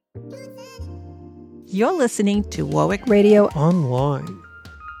You're listening to Warwick Radio Online,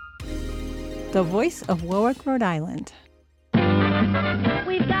 the voice of Warwick, Rhode Island.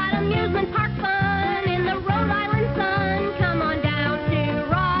 We've got amusement park fun in the Rhode Island sun. Come on down to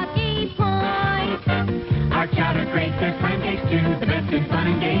Rocky Point. Our chowder's great, there's pancakes too. The best in fun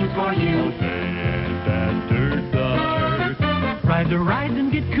and games for you. Ride the rides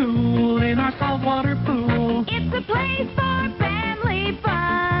and get cool in our saltwater pool. It's a place for family fun.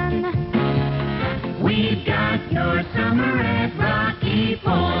 We've got your summer at Rocky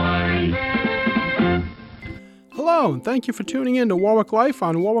Point. Hello, and thank you for tuning in to Warwick Life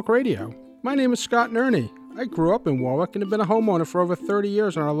on Warwick Radio. My name is Scott Nerney. I grew up in Warwick and have been a homeowner for over 30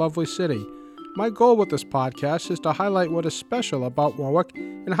 years in our lovely city. My goal with this podcast is to highlight what is special about Warwick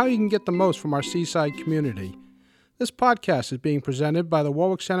and how you can get the most from our seaside community. This podcast is being presented by the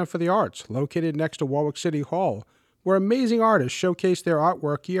Warwick Center for the Arts, located next to Warwick City Hall, where amazing artists showcase their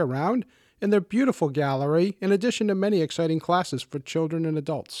artwork year-round in their beautiful gallery, in addition to many exciting classes for children and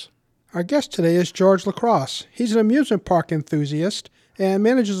adults. Our guest today is George LaCrosse. He's an amusement park enthusiast and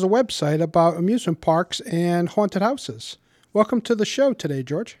manages a website about amusement parks and haunted houses. Welcome to the show today,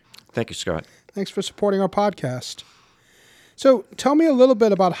 George. Thank you, Scott. Thanks for supporting our podcast. So tell me a little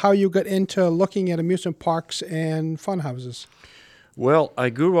bit about how you got into looking at amusement parks and fun houses. Well, I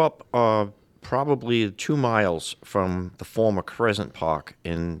grew up probably 2 miles from the former Crescent Park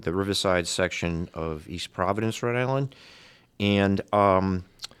in the Riverside section of East Providence, Rhode Island. And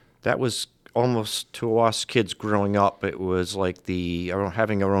that was almost, to us kids growing up, it was like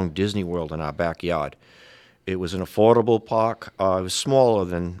having our own Disney World in our backyard. It was an affordable park. It was smaller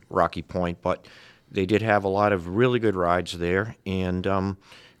than Rocky Point, but they did have a lot of really good rides there. And it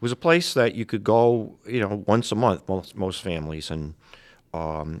was a place that you could go, once a month, most families. And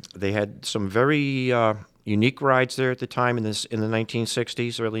they had some very unique rides there at the time in the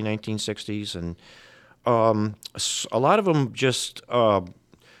 1960s, early 1960s. And a lot of them just, I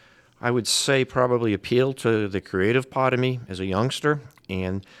would say, probably appealed to the creative part of me as a youngster.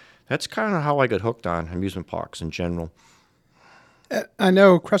 And that's kind of how I got hooked on amusement parks in general. I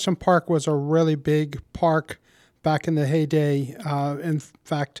know Crescent Park was a really big park back in the heyday. In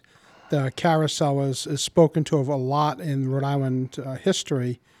fact, the carousel is spoken to of a lot in Rhode Island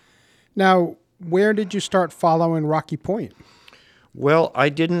history. Now, where did you start following Rocky Point? Well, I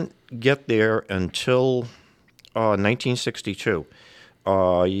didn't get there until 1962.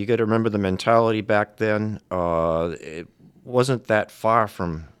 You got to remember the mentality back then. It wasn't that far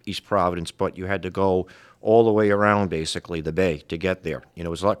from East Providence, but you had to go all the way around, basically, the bay to get there. It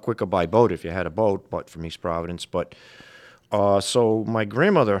was a lot quicker by boat if you had a boat, but from East Providence. But so my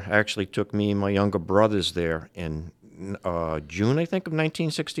grandmother actually took me and my younger brothers there in June, I think, of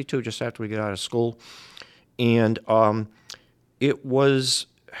 1962, just after we got out of school. And it was,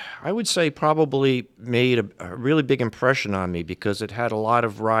 I would say, probably made a really big impression on me because it had a lot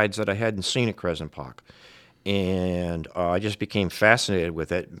of rides that I hadn't seen at Crescent Park. And I just became fascinated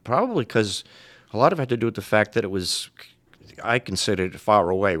with it, probably because a lot of it had to do with the fact that I considered it far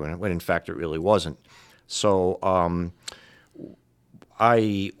away when in fact it really wasn't. So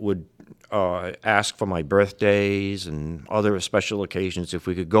I would ask for my birthdays and other special occasions if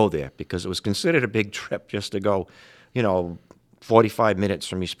we could go there because it was considered a big trip just to go, 45 minutes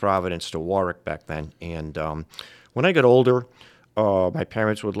from East Providence to Warwick back then. And when I got older, my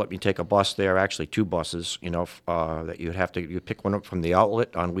parents would let me take a bus there, actually 2 buses, that you'd pick one up from the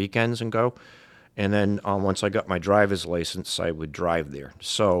outlet on weekends and go. And then once I got my driver's license, I would drive there.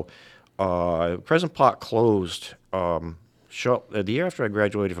 So Crescent Park closed the year after I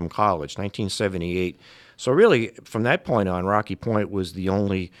graduated from college, 1978. So really, from that point on, Rocky Point was the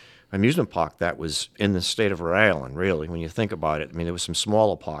only amusement park that was in the state of Rhode Island, really, when you think about it. I mean, there was some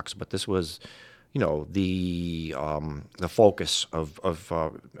smaller parks, but this was, the focus of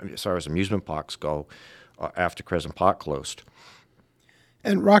as far as amusement parks go after Crescent Park closed.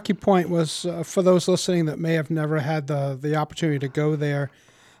 And Rocky Point was, for those listening that may have never had the opportunity to go there,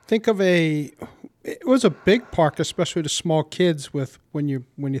 think of it was a big park, especially to small kids. With when you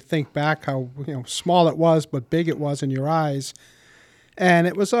think back how small it was, but big it was in your eyes, and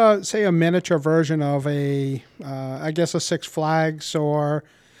it was say a miniature version of a Six Flags or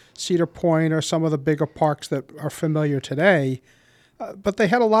Cedar Point or some of the bigger parks that are familiar today. But they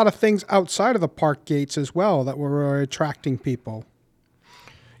had a lot of things outside of the park gates as well that were attracting people.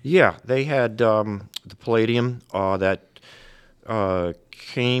 Yeah, they had the Palladium that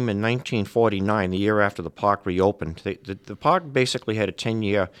came in 1949, the year after the park reopened. The park basically had a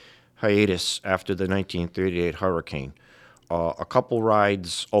 10-year hiatus after the 1938 hurricane. A couple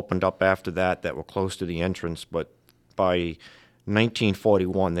rides opened up after that were close to the entrance, but by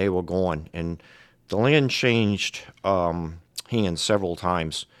 1941, they were gone, and the land changed hands several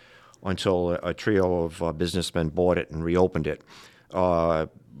times until a trio of businessmen bought it and reopened it.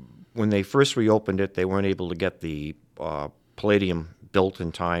 When they first reopened it, they weren't able to get the Palladium built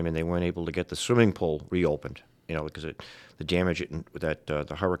in time, and they weren't able to get the swimming pool reopened, because the damage that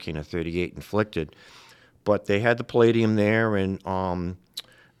the hurricane of '38 inflicted. But they had the Palladium there, and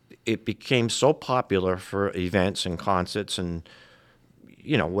it became so popular for events and concerts and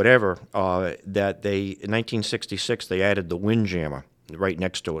whatever that in 1966 they added the Windjammer right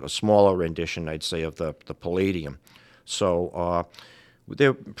next to it, a smaller rendition, I'd say, of the Palladium. So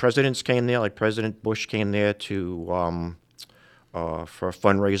their presidents came there, like President Bush came there for a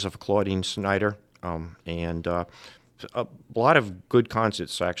fundraiser for Claudine Snyder, and a lot of good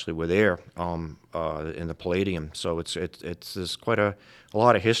concerts actually were there in the Palladium. So there's quite a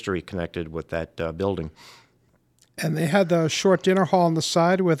lot of history connected with that building. And they had the short dinner hall on the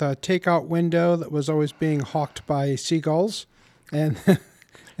side with a takeout window that was always being hawked by seagulls, and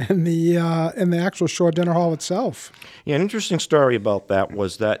and the actual short dinner hall itself. Yeah, an interesting story about that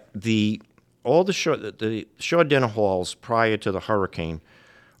was that the short dinner halls prior to the hurricane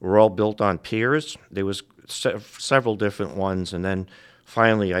were all built on piers. There was several different ones, and then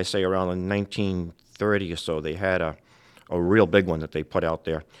finally, I say around 1930 or so, they had a real big one that they put out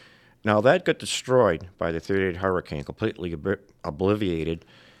there. Now, that got destroyed by the '38 hurricane, completely obliterated,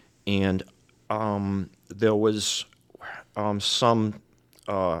 and there was some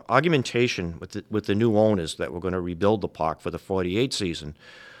argumentation with the new owners that were going to rebuild the park for the '48 season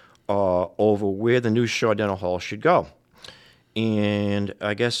over where the new short dinner hall should go. And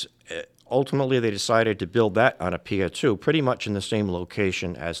I guess ultimately they decided to build that on a pier too, pretty much in the same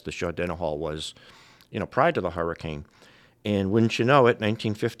location as the short dinner hall was, prior to the hurricane. And wouldn't you know it,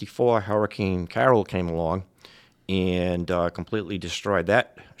 1954, Hurricane Carol came along and completely destroyed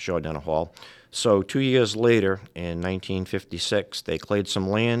that short dinner hall. So 2 years later, in 1956, they cleared some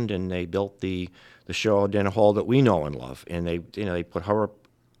land and they built the short dinner hall that we know and love. And they put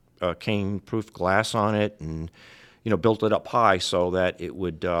hurricane-proof glass on it and built it up high so that it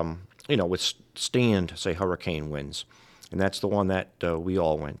would withstand, say, hurricane winds. And that's the one that we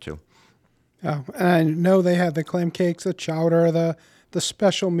all went to. Oh, and I know they had the clam cakes, the chowder, the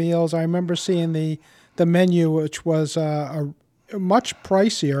special meals. I remember seeing the menu, which was much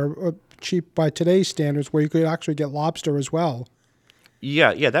pricier, cheap by today's standards, where you could actually get lobster as well.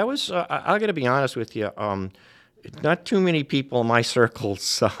 Yeah, that was, I got to be honest with you, not too many people in my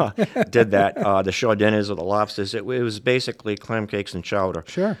circles did that, the short dinners or the lobsters. It was basically clam cakes and chowder.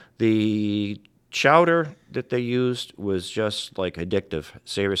 Sure. The chowder that they used was just like addictive.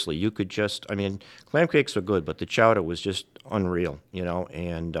 Seriously, you could clam cakes were good, but the chowder was just unreal,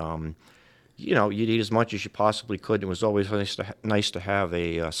 and you'd eat as much as you possibly could. It was always nice to have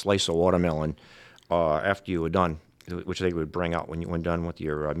a slice of watermelon after you were done, which they would bring out when you were done with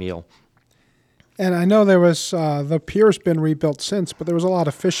your meal. And I know there was, the pier's been rebuilt since, but there was a lot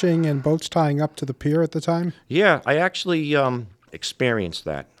of fishing and boats tying up to the pier at the time. Yeah, I actually experienced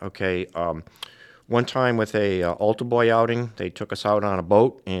that, okay. One time with a altar boy outing, they took us out on a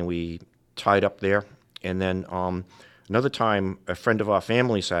boat and we tied up there. And then another time, a friend of our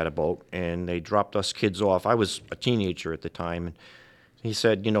family's had a boat and they dropped us kids off. I was a teenager at the time. And he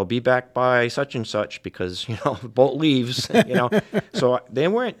said, be back by such and such because, the boat leaves, So they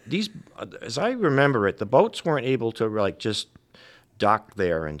weren't, as I remember it, the boats weren't able to just dock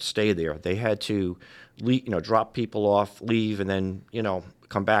there and stay there. They had to, drop people off, leave, and then,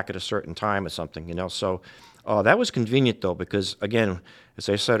 come back at a certain time or something, So that was convenient, though, because, again, as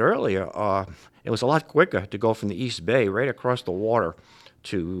I said earlier, it was a lot quicker to go from the East Bay right across the water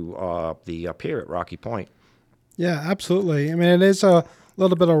to the pier at Rocky Point. Yeah, absolutely. I mean, it is a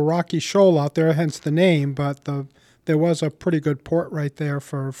little bit of rocky shoal out there, hence the name, but there was a pretty good port right there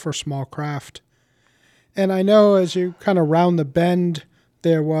for small craft. And I know as you kind of round the bend,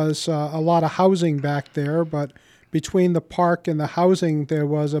 there was a lot of housing back there, but between the park and the housing, there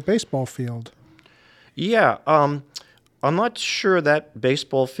was a baseball field. Yeah, I'm not sure that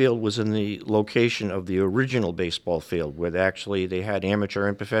baseball field was in the location of the original baseball field where they had amateur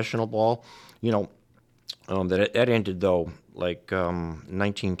and professional ball. That ended, though,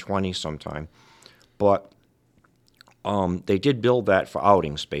 1920 sometime. But they did build that for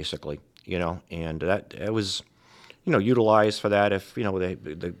outings, basically, and that was, utilized for that if,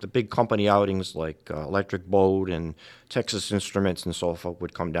 the big company outings like Electric Boat and Texas Instruments and so forth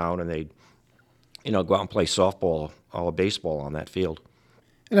would come down and they'd, go out and play softball or baseball on that field.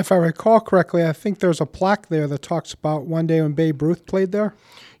 And if I recall correctly, I think there's a plaque there that talks about one day when Babe Ruth played there.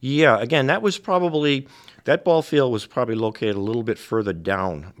 Yeah, again, that was probably That ball field was probably located a little bit further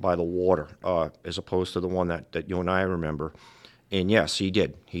down by the water, as opposed to the one that you and I remember. And yes, he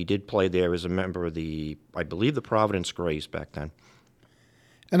did. He did play there as a member of I believe, the Providence Grays back then.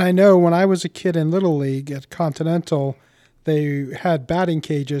 And I know when I was a kid in Little League at Continental, they had batting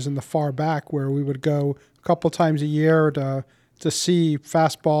cages in the far back where we would go a couple times a year to see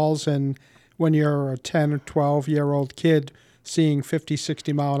fastballs. And when you're a 10 or 12-year-old kid seeing 50,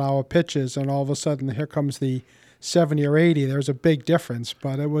 60-mile-an-hour pitches, and all of a sudden here comes the 70 or 80, there's a big difference.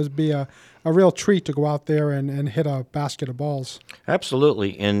 But it would be a real treat to go out there and hit a basket of balls.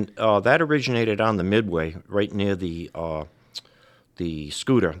 Absolutely. And that originated on the Midway, right near the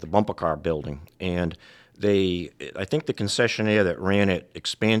scooter, the bumper car building. And I think the concessionaire that ran it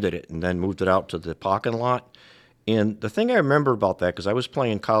expanded it and then moved it out to the parking lot. And the thing I remember about that, because I was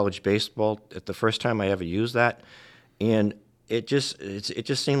playing college baseball at the first time I ever used that, and it just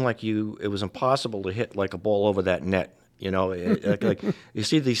seemed like it was impossible to hit like a ball over that net. Like you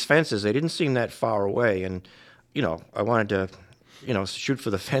see these fences, they didn't seem that far away, and I wanted to shoot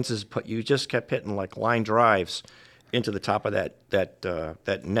for the fences, but you just kept hitting like line drives into the top of that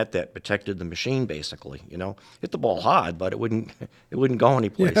net that protected the machine, basically. Hit the ball hard, but it wouldn't go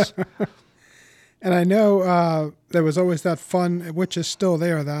anyplace. Yeah. And I know there was always that fun, which is still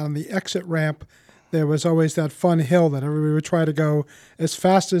there, that on the exit ramp, there was always that fun hill that everybody would try to go as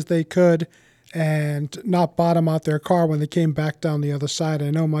fast as they could and not bottom out their car when they came back down the other side. I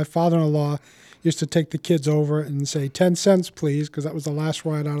know my father-in-law used to take the kids over and say, 10 cents, please, because that was the last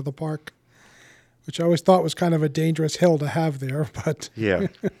ride out of the park, which I always thought was kind of a dangerous hill to have there. But yeah.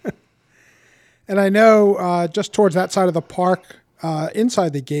 And I know just towards that side of the park,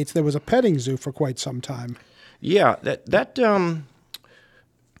 inside the gates, there was a petting zoo for quite some time. Yeah, that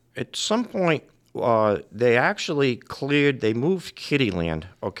at some point they actually they moved Kittyland,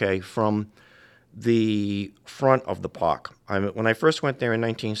 from the front of the park. When I first went there in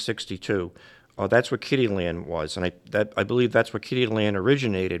 1962, that's where Kittyland was, and I believe that's where Kittyland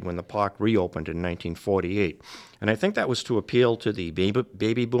originated when the park reopened in 1948. And I think that was to appeal to the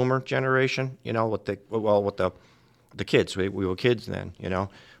baby boomer generation, with the kids. We were kids then,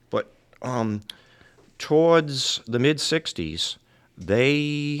 But towards the mid '60s,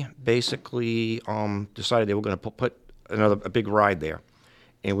 they basically decided they were going to put a big ride there,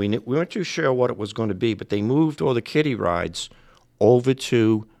 and we weren't too sure what it was going to be. But they moved all the kiddie rides over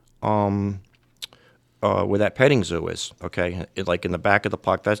to where that petting zoo is. Like in the back of the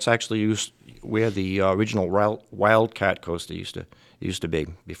park. That's actually where the original Wildcat coaster used to be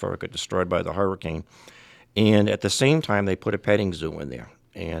before it got destroyed by the hurricane. And at the same time, they put a petting zoo in there.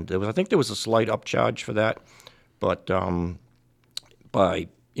 And I think there was a slight upcharge for that, but by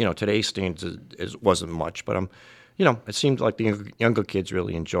today's standards, it wasn't much. But it seemed like the younger kids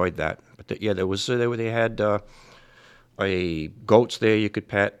really enjoyed that. But they had goats there you could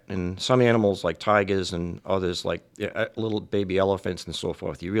pet, and some animals like tigers and others like little baby elephants and so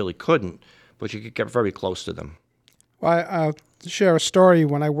forth. You really couldn't, but you could get very close to them. Well, I'll share a story.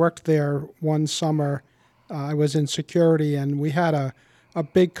 When I worked there one summer, I was in security, and we had a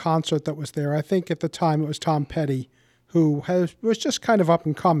big concert that was there. I think at the time it was Tom Petty, who was just kind of up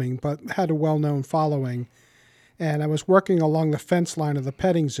and coming, but had a well-known following. And I was working along the fence line of the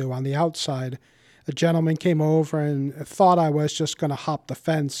petting zoo on the outside. A gentleman came over and thought I was just going to hop the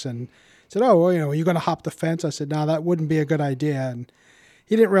fence and said, "Oh, well, are you going to hop the fence?" I said, "No, that wouldn't be a good idea." And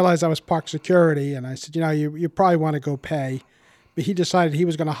he didn't realize I was park security, and I said, you probably want to go pay. But he decided he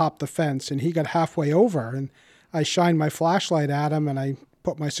was going to hop the fence, and he got halfway over, and I shined my flashlight at him, and I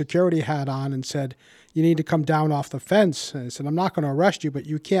put my security hat on and said, "You need to come down off the fence." And I said, "I'm not going to arrest you, but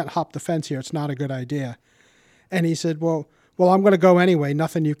you can't hop the fence here. It's not a good idea." And he said, well, I'm going to go anyway.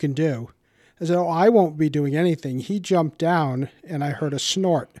 Nothing you can do. I said, "Oh, I won't be doing anything." He jumped down, and I heard a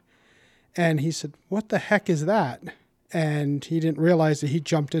snort. And he said, "What the heck is that?" And he didn't realize that he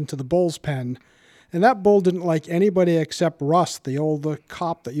jumped into the bull's pen. And that bull didn't like anybody except Russ, the old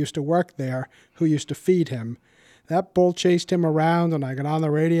cop that used to work there, who used to feed him. That bull chased him around, and I got on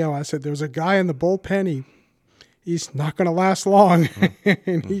the radio. I said, "There's a guy in the bullpen. He's not going to last long."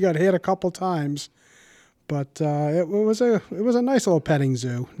 And he got hit a couple times. But it was a nice little petting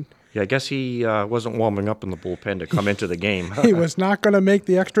zoo. Yeah, I guess he wasn't warming up in the bullpen to come into the game. He was not going to make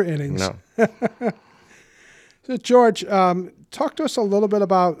the extra innings. No. So, George, talk to us a little bit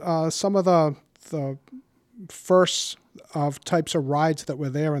about some of the first of types of rides that were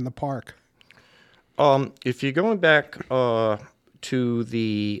there in the park. If you're going back to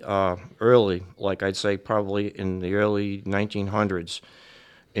the early, like I'd say probably in the early 1900s,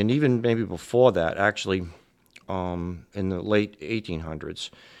 and even maybe before that, actually in the late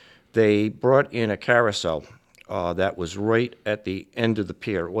 1800s, they brought in a carousel that was right at the end of the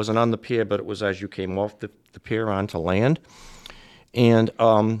pier. It wasn't on the pier, but it was as you came off the pier onto land. And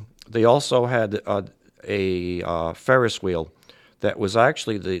they also had a Ferris wheel that was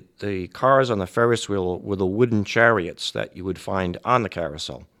actually the cars on the Ferris wheel were the wooden chariots that you would find on the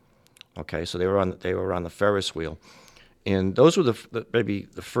carousel. Okay, so they were on the Ferris wheel, and those were maybe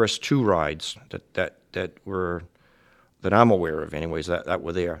the first two rides that I'm aware of, anyways, that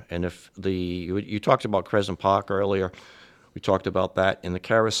were there. And if you talked about Crescent Park earlier, we talked about that. And the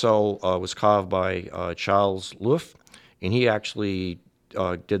carousel was carved by Charles Loof, and he actually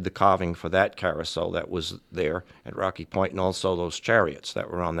did the carving for that carousel that was there at Rocky Point, and also those chariots that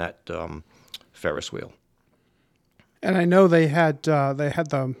were on that Ferris wheel. And I know they had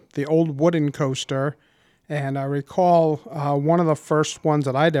the old wooden coaster, and I recall one of the first ones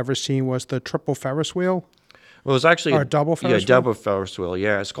that I'd ever seen was the triple Ferris wheel. Well, it was actually a double Ferris wheel? Double Ferris wheel.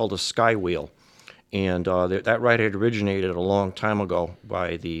 Yeah, it's called a Sky Wheel, and that ride had originated a long time ago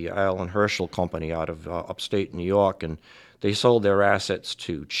by the Allen Herschel Company out of upstate New York, and they sold their assets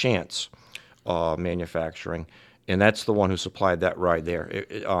to Chance Manufacturing, and that's the one who supplied that ride there.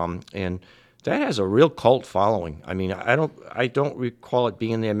 And that has a real cult following. I mean, I don't recall it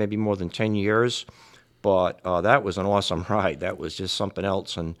being there maybe more than 10 years, but that was an awesome ride. That was just something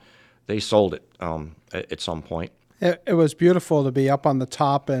else, and they sold it at some point. It was beautiful to be up on the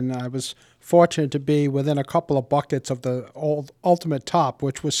top, and I was fortunate to be within a couple of buckets of the old ultimate top,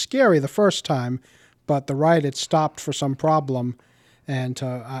 which was scary the first time, but the ride had stopped for some problem, and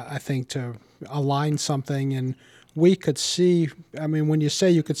I think to align something, and we could see, I mean, when you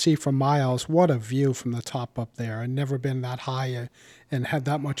say you could see for miles, what a view from the top up there. I'd never been that high and had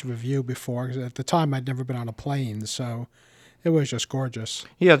that much of a view before. At the time, I'd never been on a plane, so it was just gorgeous.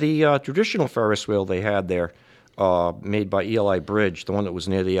 Yeah, the traditional Ferris wheel they had there, made by Eli Bridge, the one that was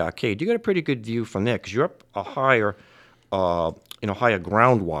near the arcade, you got a pretty good view from there because you're up a higher, higher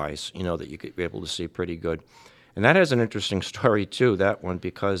ground-wise, that you could be able to see pretty good. And that has an interesting story, too, that one,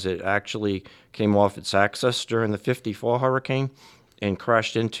 because it actually came off its axis during the 54 hurricane and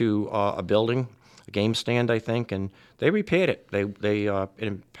crashed into a building, a game stand, I think, and they repaired it.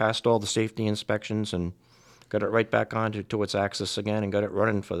 It passed all the safety inspections and got it right back onto its axis again and got it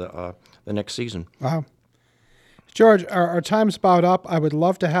running for the next season. Wow. George, our time's about up. I would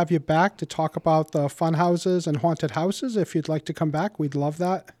love to have you back to talk about the fun houses and haunted houses. If you'd like to come back, we'd love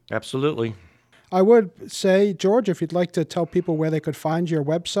that. Absolutely. I would say, George, if you'd like to tell people where they could find your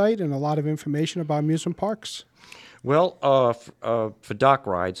website and a lot of information about amusement parks. Well, for dock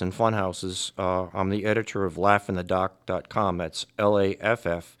rides and fun houses, I'm the editor of laughinthedock.com. That's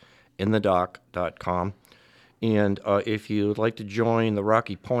LAFF inthedock.com. And if you'd like to join the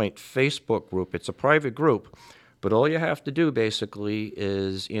Rocky Point Facebook group, it's a private group, but all you have to do basically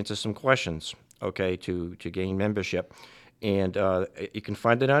is answer some questions, okay, to gain membership. And you can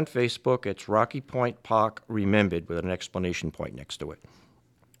find it on Facebook. It's Rocky Point Park Remembered with an exclamation point next to it.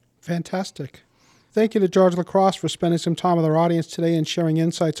 Fantastic. Thank you to George LaCrosse for spending some time with our audience today and sharing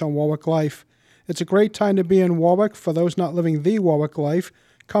insights on Warwick life. It's a great time to be in Warwick. For those not living the Warwick life,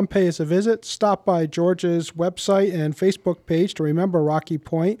 come pay us a visit. Stop by George's website and Facebook page to remember Rocky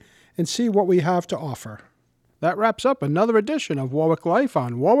Point and see what we have to offer. That wraps up another edition of Warwick Life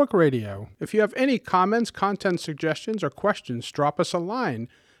on Warwick Radio. If you have any comments, content suggestions, or questions, drop us a line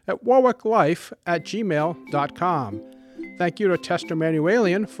at warwicklife@gmail.com. Thank you to Tester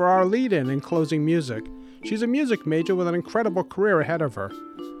Manuelian for our lead-in and closing music. She's a music major with an incredible career ahead of her.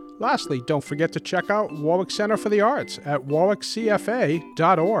 Lastly, don't forget to check out Warwick Center for the Arts at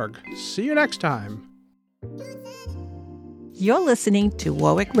warwickcfa.org. See you next time. You're listening to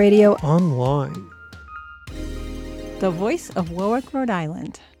Warwick Radio Online. the voice of Warwick, Rhode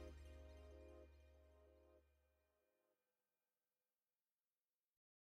Island.